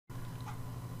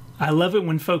I love it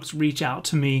when folks reach out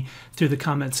to me through the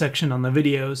comment section on the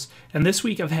videos. And this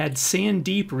week I've had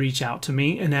Sandeep reach out to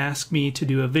me and ask me to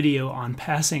do a video on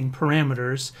passing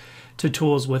parameters to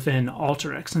tools within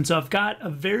Alteryx. And so I've got a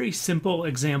very simple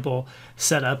example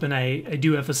set up, and I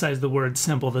do emphasize the word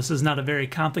simple. This is not a very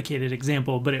complicated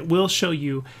example, but it will show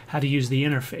you how to use the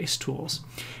interface tools.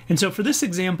 And so for this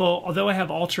example, although I have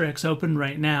Alteryx open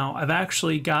right now, I've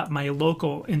actually got my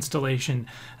local installation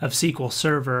of SQL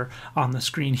Server on the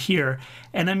screen here,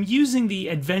 and I'm using the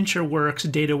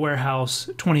AdventureWorks Data Warehouse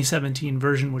 2017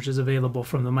 version, which is available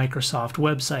from the Microsoft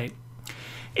website.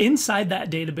 Inside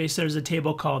that database, there's a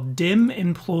table called dim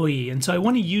employee. And so I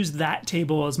want to use that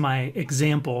table as my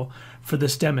example for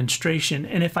this demonstration.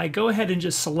 And if I go ahead and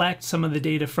just select some of the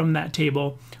data from that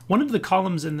table, one of the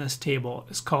columns in this table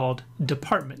is called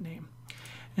department name.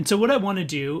 And so what I want to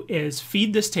do is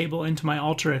feed this table into my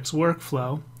Alteryx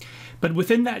workflow. But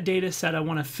within that data set, I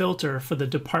want to filter for the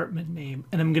department name.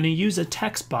 And I'm going to use a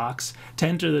text box to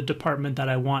enter the department that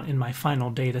I want in my final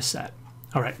data set.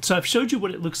 All right, so I've showed you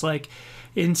what it looks like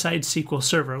inside SQL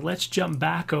Server. Let's jump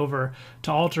back over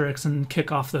to Alteryx and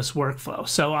kick off this workflow.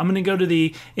 So I'm going to go to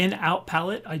the in-out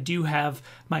palette. I do have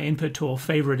my input tool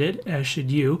favorited, as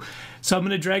should you. So I'm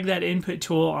going to drag that input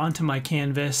tool onto my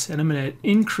canvas, and I'm going to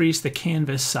increase the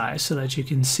canvas size so that you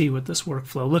can see what this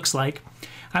workflow looks like.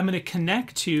 I'm going to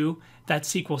connect to that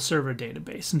SQL Server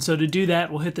database. And so to do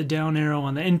that, we'll hit the down arrow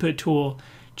on the input tool,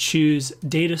 choose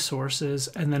data sources,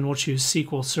 and then we'll choose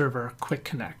SQL Server Quick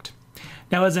Connect.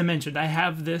 Now, as I mentioned, I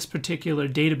have this particular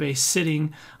database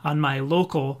sitting on my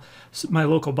local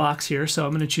box here, so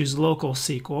I'm going to choose local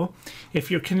SQL.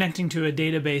 If you're connecting to a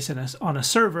database on a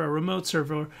server, a remote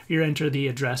server, you enter the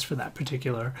address for that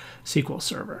particular SQL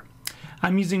server.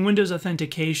 I'm using Windows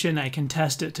authentication. I can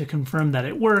test it to confirm that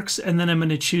it works, and then I'm going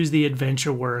to choose the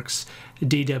AdventureWorks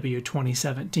DW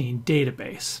 2017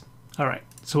 database. All right,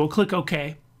 so we'll click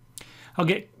OK. I'll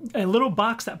get a little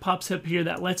box that pops up here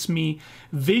that lets me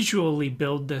visually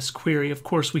build this query. Of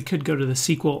course, we could go to the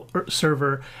SQL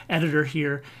Server editor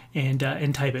here and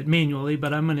type it manually,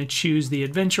 but I'm going to choose the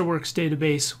AdventureWorks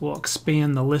database. We'll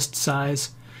expand the list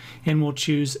size, and we'll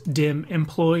choose dim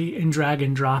employee and drag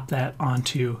and drop that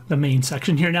onto the main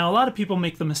section here. Now, a lot of people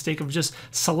make the mistake of just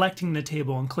selecting the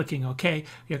table and clicking OK.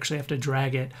 You actually have to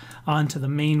drag it onto the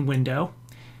main window.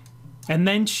 And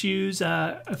then choose,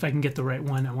 if I can get the right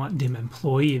one, I want dim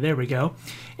employee, there we go,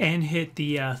 and hit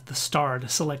the star to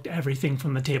select everything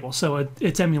from the table. So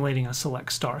it's emulating a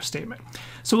select star statement.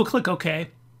 So we'll click OK.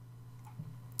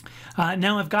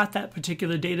 Now I've got that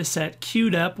particular data set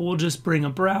queued up. We'll just bring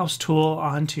a browse tool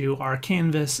onto our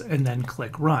canvas and then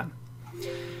click Run.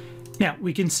 Now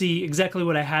we can see exactly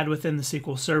what I had within the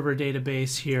SQL Server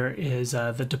database. Here is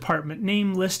the department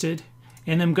name listed.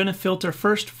 And I'm going to filter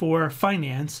first for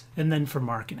finance and then for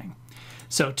marketing.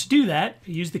 So to do that,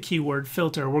 use the keyword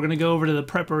filter. We're going to go over to the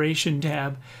preparation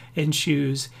tab and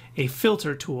choose a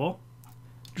filter tool.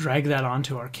 Drag that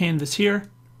onto our canvas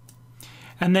here.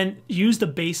 And then use the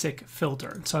basic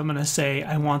filter. So I'm going to say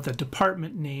I want the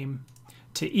department name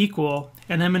to equal,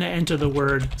 and I'm going to enter the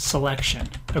word selection.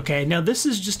 Okay, now this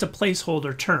is just a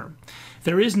placeholder term.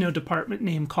 There is no department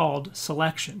name called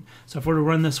selection. So if we're to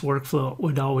run this workflow, it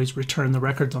would always return the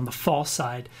records on the false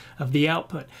side of the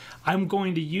output. I'm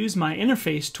going to use my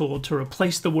interface tool to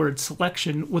replace the word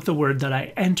selection with the word that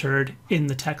I entered in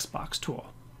the text box tool.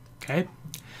 Okay,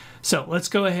 so let's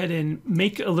go ahead and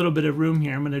make a little bit of room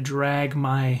here. I'm going to drag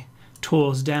my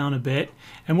tools down a bit,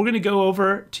 and we're going to go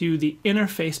over to the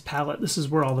interface palette. This is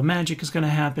where all the magic is going to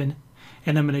happen,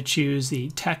 and I'm going to choose the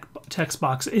text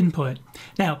box input.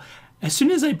 Now, as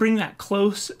soon as I bring that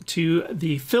close to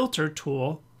the filter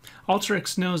tool,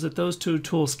 Alteryx knows that those two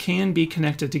tools can be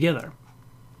connected together.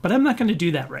 But I'm not going to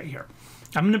do that right here.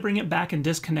 I'm going to bring it back and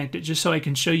disconnect it just so I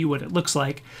can show you what it looks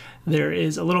like. There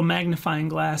is a little magnifying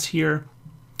glass here,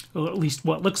 or at least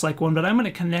what looks like one, but I'm going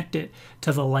to connect it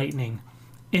to the Lightning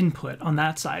input on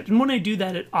that side. And when I do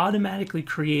that, it automatically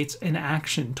creates an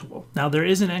action tool. Now, there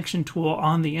is an action tool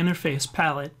on the interface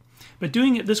palette, but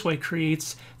doing it this way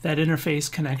creates that interface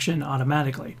connection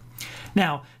automatically.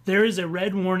 Now, there is a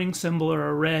red warning symbol or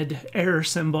a red error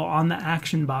symbol on the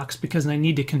action box because I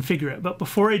need to configure it. But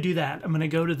before I do that, I'm going to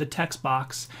go to the text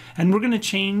box, and we're going to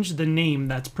change the name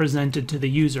that's presented to the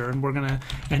user, and we're going to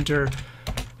enter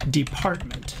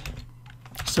department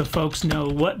so folks know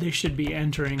what they should be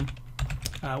entering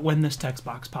when this text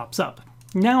box pops up.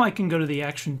 Now I can go to the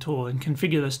action tool and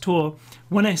configure this tool.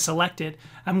 When I select it,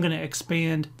 I'm going to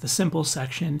expand the simple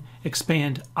section,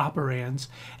 expand operands,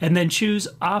 and then choose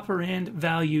operand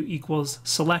value equals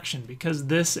selection, because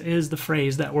this is the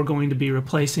phrase that we're going to be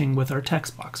replacing with our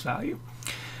text box value.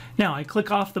 Now I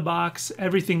click off the box,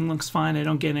 everything looks fine, I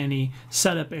don't get any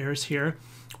setup errors here.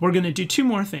 We're going to do two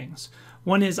more things.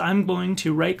 One is I'm going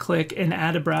to right click and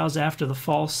add a browse after the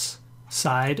false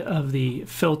side of the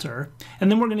filter, and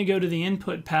then we're going to go to the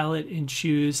input palette and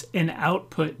choose an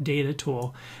output data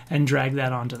tool and drag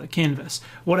that onto the canvas.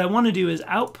 What I want to do is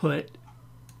output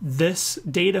this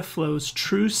data flow's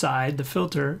true side, the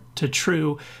filter, to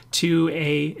true to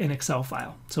an Excel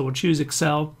file. So we'll choose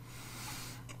Excel.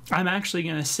 I'm actually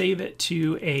going to save it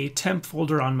to a temp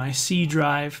folder on my C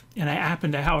drive, and I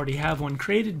happen to already have one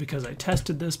created because I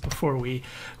tested this before we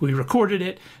recorded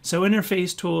it. So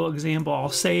interface tool example, I'll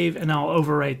save and I'll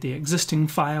overwrite the existing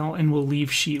file, and we'll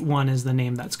leave sheet 1 as the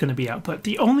name that's going to be output.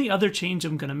 The only other change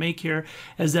I'm going to make here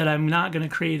is that I'm not going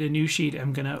to create a new sheet.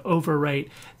 I'm going to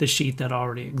overwrite the sheet that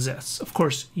already exists. Of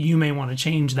course, you may want to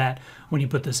change that when you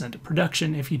put this into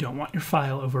production if you don't want your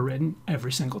file overwritten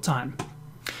every single time.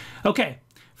 Okay.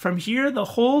 From here, the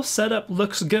whole setup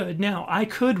looks good. Now, I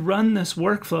could run this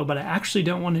workflow, but I actually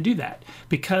don't want to do that.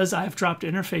 Because I've dropped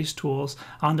interface tools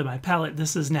onto my palette,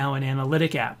 this is now an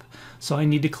analytic app. So I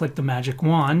need to click the magic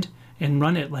wand and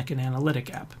run it like an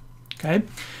analytic app. Okay.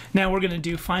 Now we're going to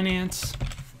do finance,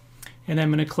 and I'm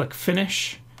going to click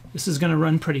finish. This is going to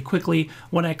run pretty quickly.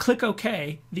 When I click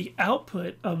OK, the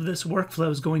output of this workflow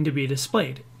is going to be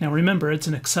displayed. Now remember, it's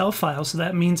an Excel file, so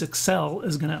that means Excel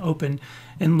is going to open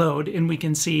and load, and we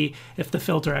can see if the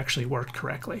filter actually worked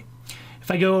correctly.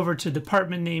 If I go over to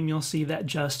department name, you'll see that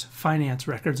just finance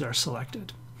records are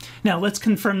selected. Now let's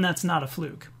confirm that's not a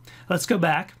fluke. Let's go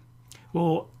back.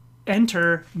 We'll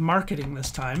enter marketing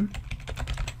this time.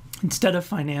 Instead of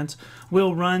finance,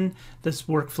 we'll run this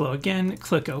workflow again,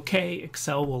 click OK,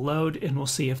 Excel will load, and we'll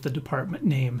see if the department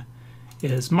name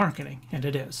is marketing, and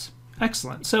it is.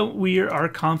 Excellent. So we are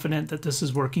confident that this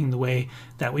is working the way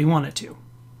that we want it to.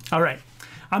 All right,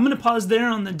 I'm going to pause there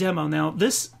on the demo. Now,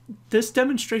 this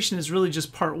demonstration is really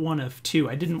just part 1 of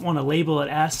 2. I didn't want to label it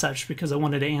as such because I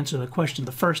wanted to answer the question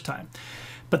the first time.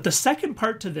 But the second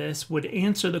part to this would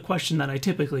answer the question that I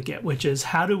typically get, which is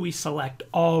how do we select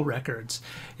all records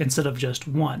instead of just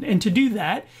one? And to do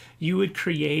that, you would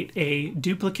create a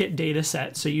duplicate data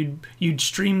set. So you'd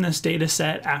stream this data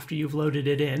set after you've loaded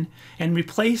it in and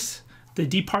replace the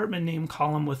department name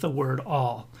column with the word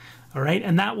all. All right,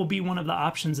 and that will be one of the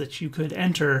options that you could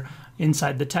enter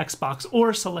inside the text box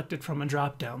or select it from a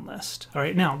drop-down list. All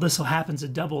right, now this will happen to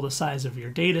double the size of your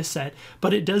data set,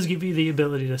 but it does give you the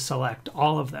ability to select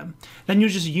all of them. Then you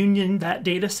just union that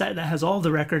data set that has all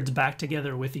the records back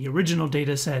together with the original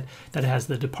data set that has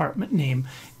the department name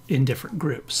in different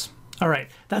groups. All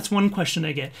right, that's one question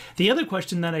I get. The other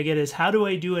question that I get is how do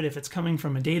I do it if it's coming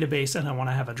from a database and I want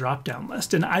to have a drop-down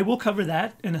list? And I will cover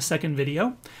that in a second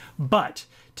video, but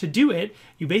to do it,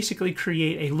 you basically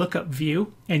create a lookup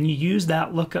view, and you use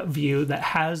that lookup view that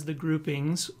has the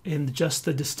groupings in just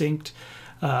the distinct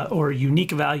or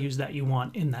unique values that you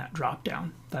want in that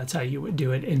drop-down. That's how you would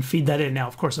do it and feed that in. Now,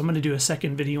 of course, I'm going to do a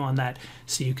second video on that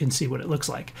so you can see what it looks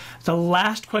like. The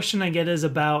last question I get is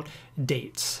about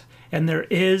dates. And there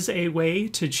is a way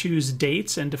to choose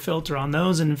dates and to filter on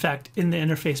those. And in fact, in the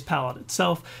interface palette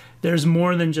itself, there's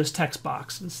more than just text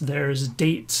boxes. There's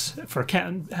dates for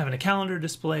having a calendar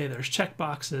display. There's check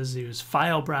boxes. Use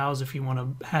file browse if you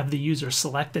want to have the user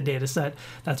select a data set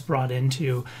that's brought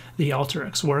into the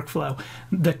Alteryx workflow.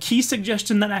 The key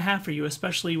suggestion that I have for you,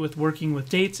 especially with working with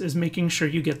dates, is making sure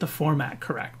you get the format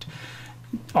correct.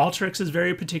 Alteryx is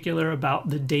very particular about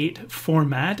the date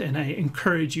format, and I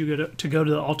encourage you to go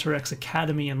to the Alteryx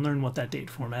Academy and learn what that date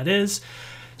format is.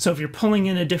 So if you're pulling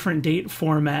in a different date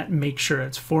format, make sure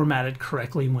it's formatted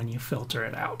correctly when you filter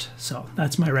it out. So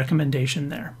that's my recommendation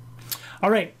there. All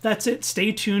right, that's it.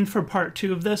 Stay tuned for part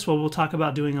 2 of this where we'll talk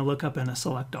about doing a lookup and a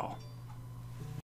select all.